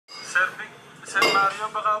Sir Mario,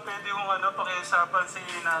 baka pwede yung pakiusapan si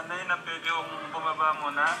nanay na pwede yung bumaba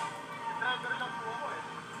muna. Driver lang po ako eh.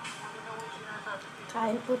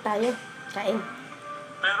 Kain po tayo. Kain.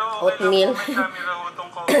 Pero oatmeal. May camera utong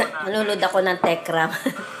ko na. Nanonood ako ng TechRam.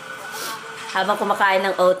 Habang kumakain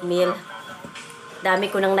ng oatmeal.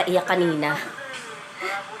 Dami ko nang naiyak kanina.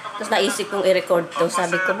 Tapos naisip kong i-record to.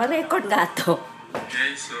 Sabi ko, ma-record nga to.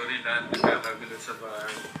 Guys, sorry lahat nagkakagulo sa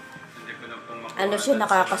bahay. Hindi ko na po makuha. Ano siya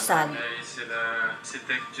nakakasad? Si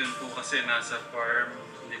Tech Jun po kasi nasa farm.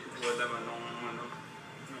 Hindi ko po alam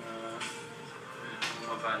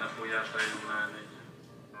bumaba na po yata yung nanay niya.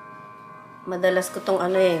 Madalas ko tong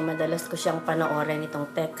madalas ko siyang panoorin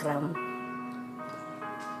itong TechRam.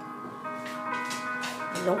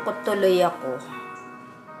 Lungkot tuloy ako.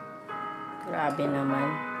 Grabe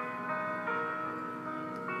naman.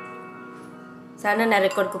 Sana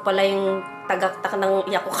na-record ko pala yung tagaktak ng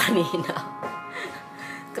iyak ko kanina.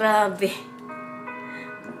 Grabe.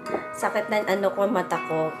 Sakit na ko, mata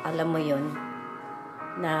ko. Alam mo yun.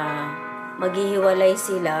 Na maghihiwalay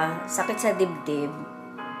sila. Sakit sa dibdib.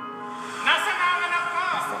 Nasaan na ang anak ko?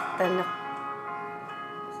 Saktan na.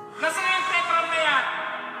 Nasaan yung TechRam na yan?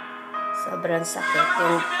 Sobrang sakit.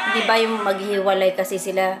 Di ba yung maghihiwalay kasi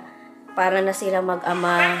sila, para na sila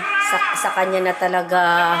mag-ama. Sa kanya na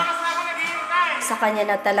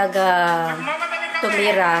talaga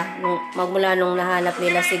tumira magmula nung nahanap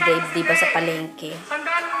nila si Dave, di ba, sa palengke.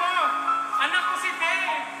 Tandaan mo, anak ko si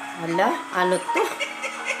Dave. Hala, ano to?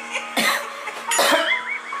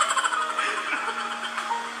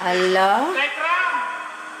 Hala? TechRam,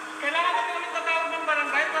 kailangan namin tatawag ng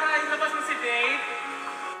barangay para ilabas na si Dave.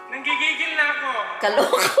 Nanggigigil na ako.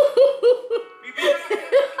 Kaloko. Bibigyan ka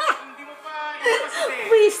hindi mo pa ilabas si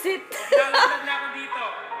Dave. Wisit. Lalaglag na ako dito.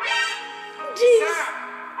 Jeez.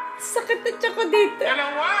 Sakit na tiyan ko dito.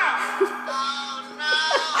 Dalawa. Oh no.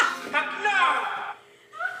 Tatlo.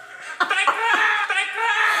 TechRam!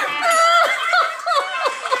 TechRam!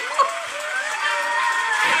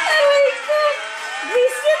 Oh my God.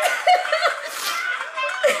 Wisit.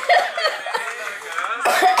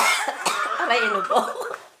 Aray, inubo.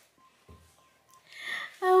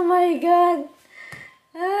 Oh my God.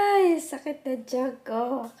 Ay, sakit na tiyan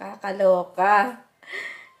ko. Kakaloka.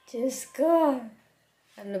 Diyos ko.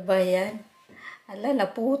 Ano ba yan? Ala,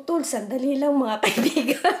 naputol. Sandali lang, mga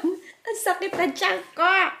kaibigan. Ang sakit na tiyan ko.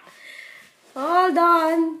 Hold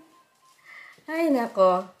on. Ay,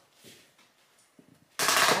 nako.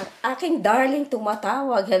 Ang aking darling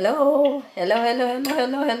tumatawag. Hello? Hello, hello, hello,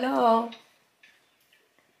 hello, hello.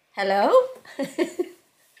 Hello?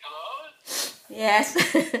 Hello? Yes.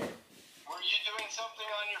 Were you doing something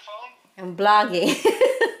on your phone? I'm vlogging.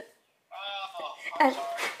 I'm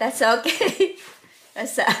sorry. That's okay.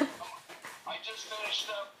 What's up? I just finished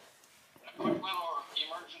up a quick little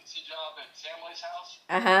emergency job at Samley's house.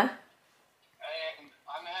 Uh-huh. And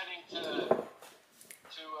I'm heading to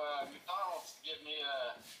McDonald's to get me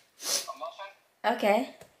a muffin.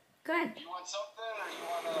 Okay. Good. You want something, or you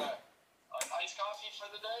want an iced coffee for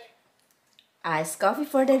the day? Iced coffee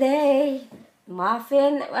for the day.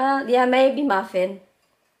 Muffin. Well, yeah, maybe muffin.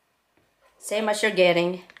 Same as you're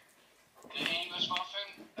getting. The English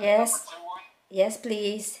muffin? Yes. Number 2 one? Yes,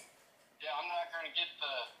 please. Yeah, I'm not going to get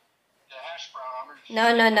the hash brown. I'm just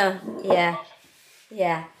No, no, no. Yeah. muffin.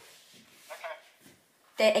 Yeah. Okay.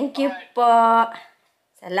 Thank you po.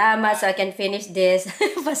 Salamat, so I can finish this.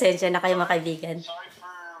 Pasensya na kayo, mga kaibigan. Sorry for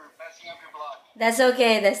messing up your vlog. That's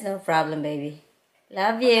okay. That's no problem, baby.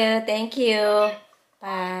 Love you. Thank you.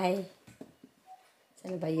 Bye.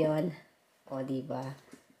 Saan ba yun? O, diba?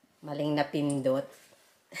 Maling napindot.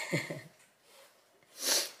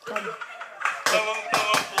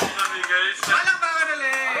 Tawang-tawa po kami, guys. Walang baka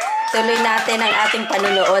nali! Tuloy natin ang ating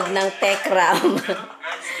panunood ng TechRam.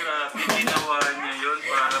 Guys, grabe. Ginawa niya yun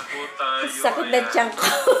para po tayo. Sakit na tiyan ko.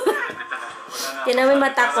 Tinan mo yung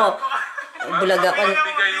mata ko. Bulag ako.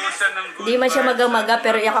 Hindi man siya maga-maga,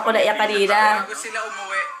 pero iyak ako na iyak kanina. Bago sila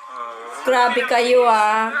umuwi. Grabe kayo,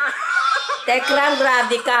 ah. TechRam,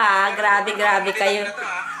 grabe ka, ah. Grabe, grabe kayo.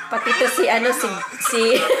 Pati to si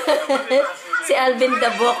si Alvin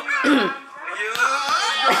Dabok.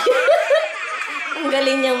 Ang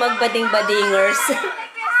galing niyang magbading-badingers.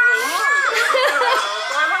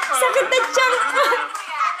 Sakit na tiyan ko.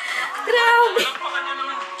 Grabe.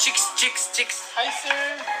 Chicks. Hi,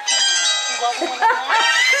 sir. Ang gwapo mo naman.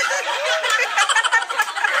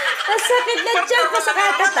 Ang sakit na tiyan ko sa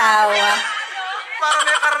kakatawa. Parang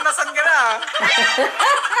may karanasan ka na.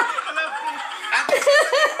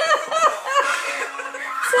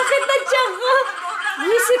 Sakit na tiyan ko.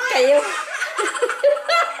 Visit kayo.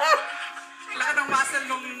 Laka ng muscle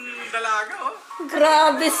nung dalaga, oh.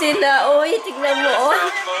 Grabe sila. Uy, tignan mo, oh.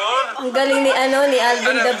 Ang galing ni ni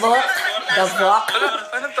Alvin the Bok. The Bok.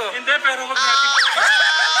 Ano to? Hindi, pero huwag natin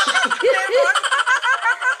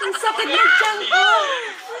Ang sakit ng tiyan ko.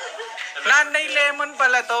 Nanay Lemon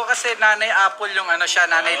pala to kasi Nanay Apple yung ano siya,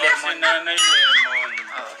 Nanay Si Lemon. Nanay Lemon.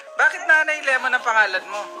 Bakit Nanay Lemon ang pangalan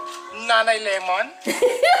mo? Nanay Lemon?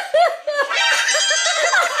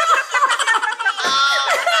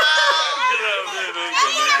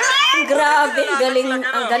 Grabe, ang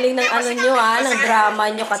galing ng ano nyo ng drama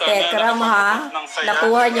nyo ka TechRam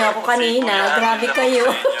Nakuha nyo ako kanina. Grabe kayo.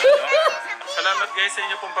 Salamat guys sa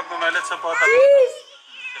inyo pong pagmamalat sa Pota.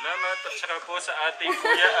 Salamat at saka po sa ating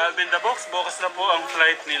Kuya Alvin the Box. Bukas na po ang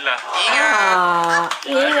flight nila.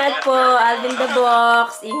 Ingat po, Alvin the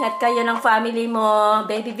Box. Ingat kayo ng family mo.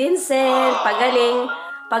 Baby Vincent,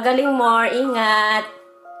 pagaling more. Ingat.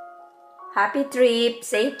 Happy trip,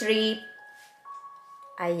 safe trip.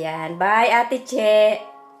 Ayan. Bye, Ate Che.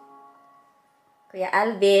 Kuya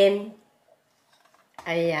Alvin.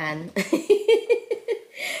 Ayan.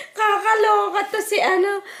 Kakaloka to si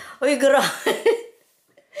Uy,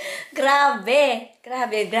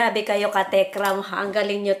 Grabe kayo ka TechRam. Ang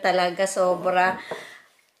galing nyo talaga, sobra.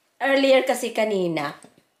 Earlier kasi kanina.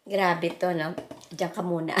 Grabe to, no? Diyan ka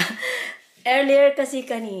muna. Earlier kasi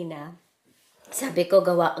kanina. Sabi ko,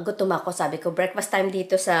 gutom ako. Sabi ko, breakfast time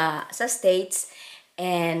dito sa States.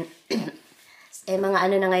 And, mga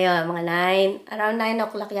na ngayon, mga 9, around 9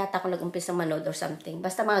 o'clock yata ako nag-umpisa manood or something.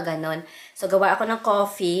 Basta mga ganon. So, gawa ako ng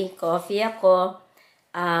coffee. Coffee ako.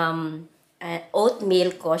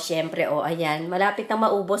 Oatmeal ko, syempre. Ayan. Malapit na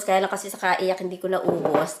maubos. Kaya lang kasi sa kaiyak, hindi ko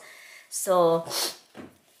naubos. So,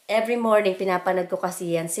 every morning, pinapanood ko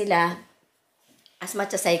kasi yan sila. As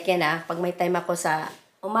much as I can, Pag may time ako sa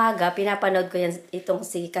umaga, pinapanood ko yan itong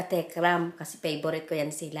si TechRam. Kasi favorite ko yan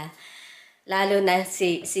sila. Lalo na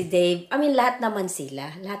si Dave. Lahat naman sila.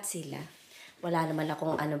 Lahat sila. Wala naman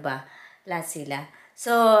akong lahat sila.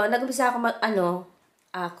 So, nag-umpisa ako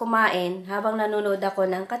kumain habang nanonood ako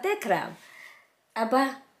ng TechRam.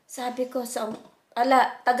 Sabi ko,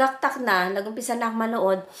 tagaktak na. Nag-umpisa na ako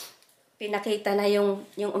manood. Pinakita na yung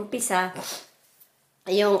umpisa.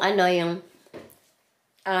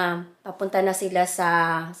 Papunta na sila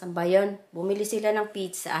saan ba yun? Bumili sila ng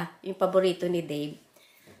pizza. Yung paborito ni Dave.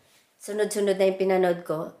 Sunod-sunod na yung pinanood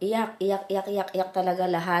ko. Iyak talaga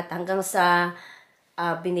lahat. Hanggang sa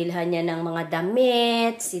binilhan niya ng mga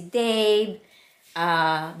damit, si Dave.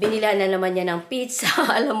 Binilhan na naman niya ng pizza.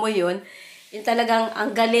 Alam mo yun? Yung talagang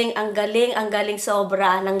ang galing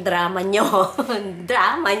sobra ng drama nyo.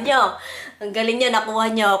 Drama nyo. Ang galing nyo, nakuha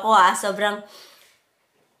nyo ako Sobrang,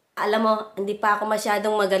 alam mo, hindi pa ako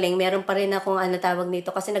masyadong magaling. Meron pa rin akong tawag nito.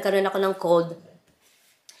 Kasi nagkaroon ako ng cold.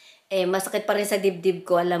 Masakit pa rin sa dibdib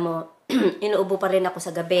ko, alam mo, inuubo pa rin ako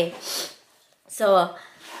sa gabi. So,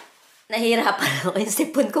 nahihirapan ako. Yung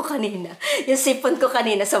sipon ko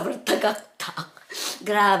kanina, sobrang tagaktak.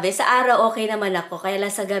 Grabe, sa araw okay naman ako, kaya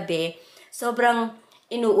lang sa gabi, sobrang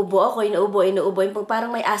inuubo ako, inuubo. Yung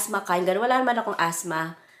parang may asthma ka, wala naman akong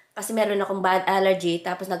asthma. Kasi meron akong bad allergy,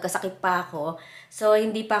 tapos nagkasakit pa ako. So,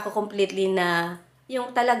 hindi pa ako completely na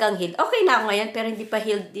yung talagang healed. Okay na ako ngayon, pero hindi pa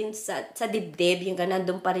healed din sa dibdib. Yung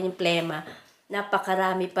nandun pa rin yung plema.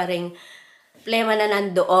 Napakarami pa rin plema na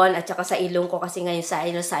nandoon. At saka sa ilong ko kasi ngayon sa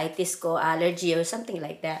sinusitis ko, allergy or something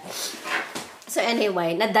like that. So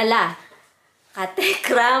anyway, nadala.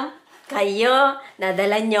 TechRam, kayo,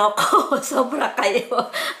 nadala nyo ko. Sobra kayo.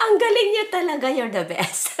 Ang galing nyo talaga. You're the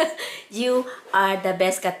best. You are the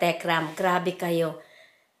best TechRam. Grabe kayo.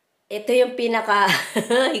 Ito yung pinaka,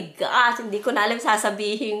 oh my gosh, hindi ko na alam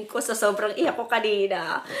sasabihin ko sa sobrang iyak ko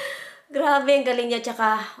kanina. Grabe, ang galing niya.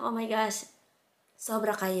 Tsaka, oh my gosh,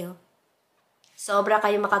 sobra kayo. Sobra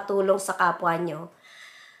kayo makatulong sa kapwa nyo.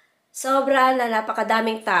 Sobra na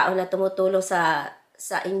napakadaming tao na tumutulong sa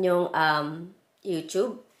inyong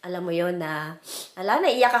YouTube. Alam mo yon na,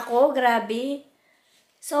 naiyak ako, grabe.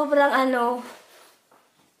 Sobrang alam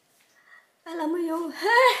mo yung,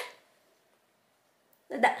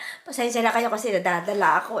 pasensya na kayo kasi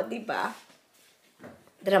nadadala ako, di ba?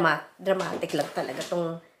 Dramatic lang talaga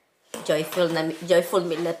tong joyful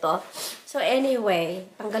meal na to. So anyway,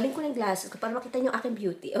 tanggalin ko ng glasses ko para makita niyo aking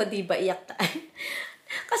beauty. O di ba, iyak tayo.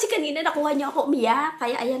 Kasi kanina nakuha niyo ako umiyak,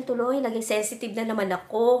 kaya ayan tuloy, naging sensitive na naman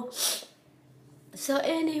ako. So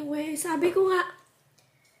anyway, sabi ko nga,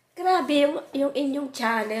 grabe yung inyong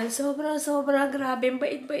channel. Sobrang grabe,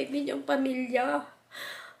 bait-bait ninyong pamilya.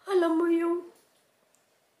 Alam mo yung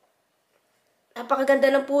napakaganda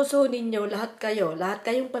ng puso ninyo, lahat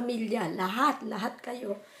kayong pamilya, lahat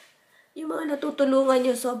kayo. Yung mga natutulungan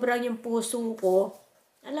nyo, sobrang yung puso ko.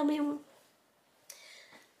 Alam mo yung,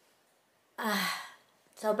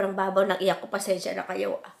 Sobrang babaw ng iyak ko. Pasensya na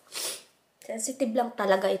kayo. Sensitive lang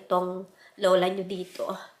talaga itong lola nyo dito.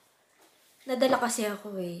 Nadala kasi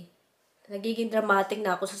ako eh. Nagiging dramatic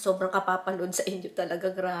na ako sa sobrang kapapanood sa inyo talaga.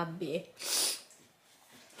 Grabe.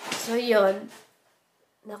 So, yun.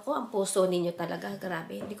 Naku, ang puso ninyo talaga.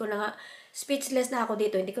 Grabe. Hindi ko na nga, speechless na ako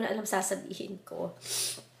dito. Hindi ko na alam sasabihin ko.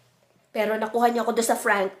 Pero nakuha niyo ako doon sa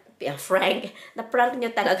na-prank niyo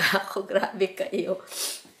talaga ako. Grabe kayo.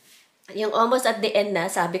 Yung almost at the end na,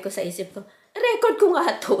 sabi ko sa isip ko, record ko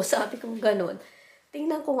nga to. Sabi ko ganun.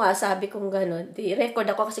 Tingnan ko nga, sabi ko ganun. Record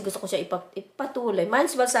ako kasi gusto ko siya ipatuloy. Might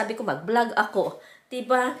as well, sabi ko, mag-vlog ako.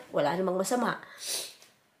 Diba? Wala namang masama.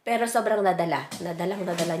 Pero sobrang nadala.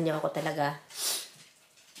 Nadala niyo ako talaga.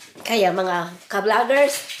 Kaya mga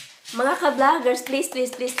ka-vloggers,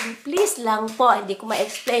 please lang po. Hindi ko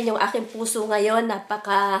ma-explain yung aking puso ngayon.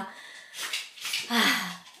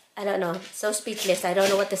 I don't know. So speechless. I don't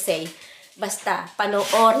know what to say. Basta,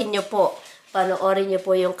 panoorin nyo po. Panoorin nyo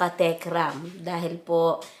po yung TechRam. Dahil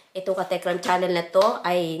po, itong TechRam channel na to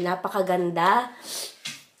ay napakaganda.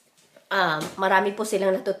 Marami po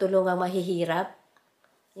silang natutulungang mahihirap.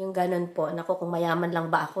 Yung ganun po. Naku, kung mayaman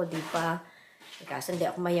lang ba ako, di ba? Kasi hindi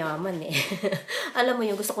ako mayaman eh. Alam mo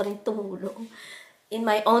yung gusto ko rin tumulong. In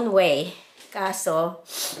my own way. Kaso,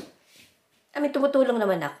 tumutulong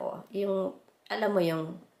naman ako. Yung, alam mo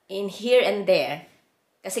yung, in here and there.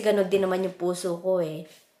 Kasi ganun din naman yung puso ko eh.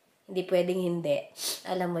 Hindi pwedeng hindi.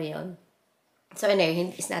 Alam mo yon. So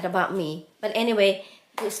anyway, it's not about me. But anyway,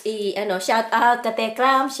 shout out ka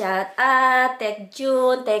TechRam, shout out Tech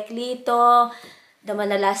June, Tech Lito, The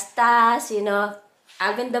Manalastas,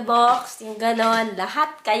 Alvin the Box, yung ganon.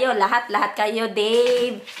 Lahat kayo,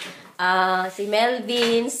 Dave, si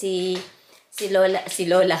Melvin, si Lola,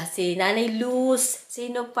 si Nanay Luz,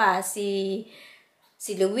 sino pa, si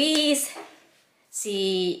Luis,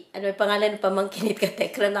 ano yung pangalan pamangkinit ka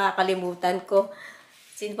TechRam, nakakalimutan ko.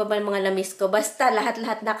 Sino pa ba yung mga na-miss ko? Basta lahat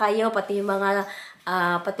na kayo, pati yung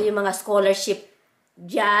mga scholarship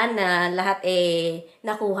dyan na lahat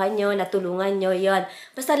nakuha nyo, natulungan nyo, yon.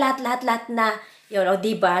 Basta lahat na, yun, o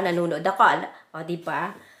diba, nanonood ako, o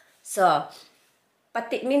diba? So,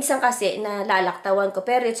 pati, minsan kasi, nalalaktawan ko,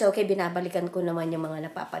 pero it's okay, binabalikan ko naman yung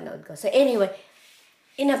mga napapanood ko. So, anyway,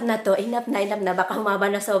 enough na, baka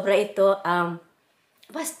humaba na sobra ito.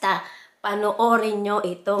 Basta, panoorin nyo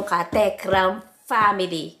itong TechRam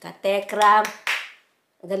family. TechRam,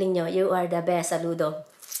 galing nyo, you are the best. Saludo.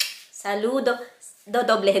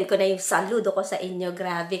 Dodoblehin ko na yung saludo ko sa inyo.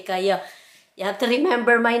 Grabe kayo. You have to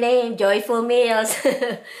remember my name, Joyful Meals.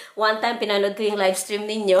 One time, pinanood ko yung live stream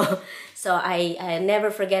ninyo. So, I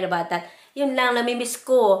never forget about that. Yun lang, namimiss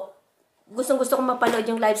ko. Gustong-gusto kong mapanood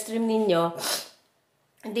yung live stream ninyo.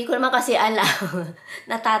 Hindi ko naman kasi alam.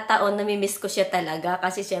 Natataon, namimiss ko siya talaga.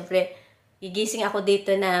 Kasi syempre, gigising ako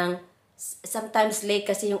dito ng sometimes late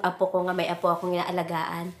kasi yung apo ko nga, may apo akong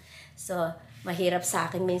inaalagaan. So, mahirap sa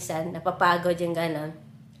akin minsan. Napapagod yung ganon.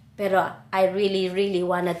 Pero, I really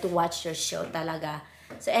wanted to watch your show talaga.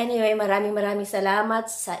 So, anyway, maraming salamat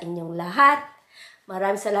sa inyong lahat.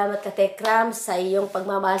 Maraming salamat ka TechRam sa iyong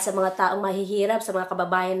pagmamahal sa mga taong mahihirap, sa mga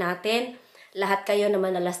kababayan natin. Lahat kayo na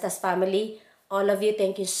Manalastas family. All of you,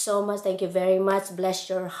 thank you so much. Thank you very much. Bless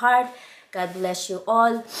your heart. God bless you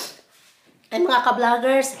all. And mga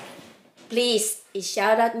ka-vloggers, please,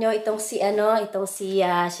 i-shoutout nyo itong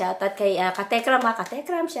shoutout kay TechRam,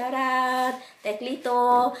 shoutout. Tech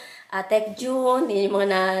Lito, Tech June, yung mga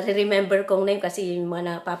na-remember kong name kasi yung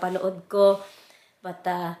mga napapanood ko. But,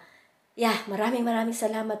 yeah, maraming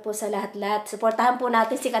salamat po sa lahat-lahat. Supportahan po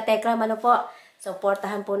natin si TechRam,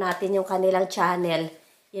 supportahan po natin yung kanilang channel.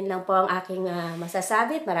 Yun lang po ang aking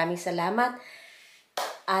masasabi. Maraming salamat.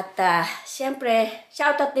 At, syempre,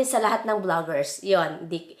 shoutout din sa lahat ng vloggers. Yun,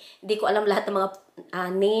 hindi ko alam lahat ng mga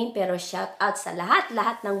name, pero shoutout sa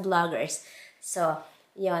lahat ng vloggers. So,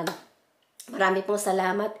 yun. Marami pong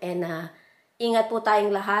salamat and ingat po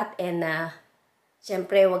tayong lahat and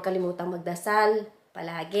syempre, huwag kalimutang magdasal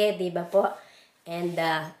palagi, di ba po? And,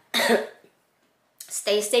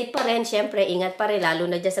 stay safe pa rin, syempre, ingat pa rin, lalo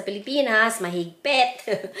na dyan sa Pilipinas, mahigpit.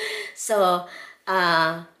 So,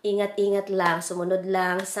 ingat-ingat lang, sumunod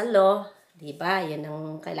lang sa law, di ba? Yan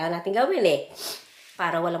ang kailangan natin gawin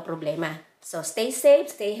para walang problema. So, stay safe,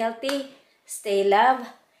 stay healthy, stay love,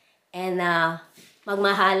 and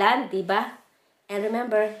magmahalan, di ba? And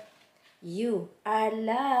remember, you are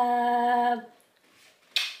loved.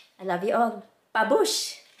 I love you all.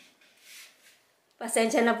 Pabush!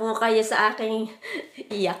 Pasensya na po kayo sa aking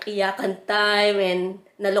iyak-iyakan time and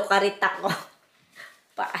nalukarit ako.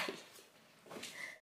 Bye!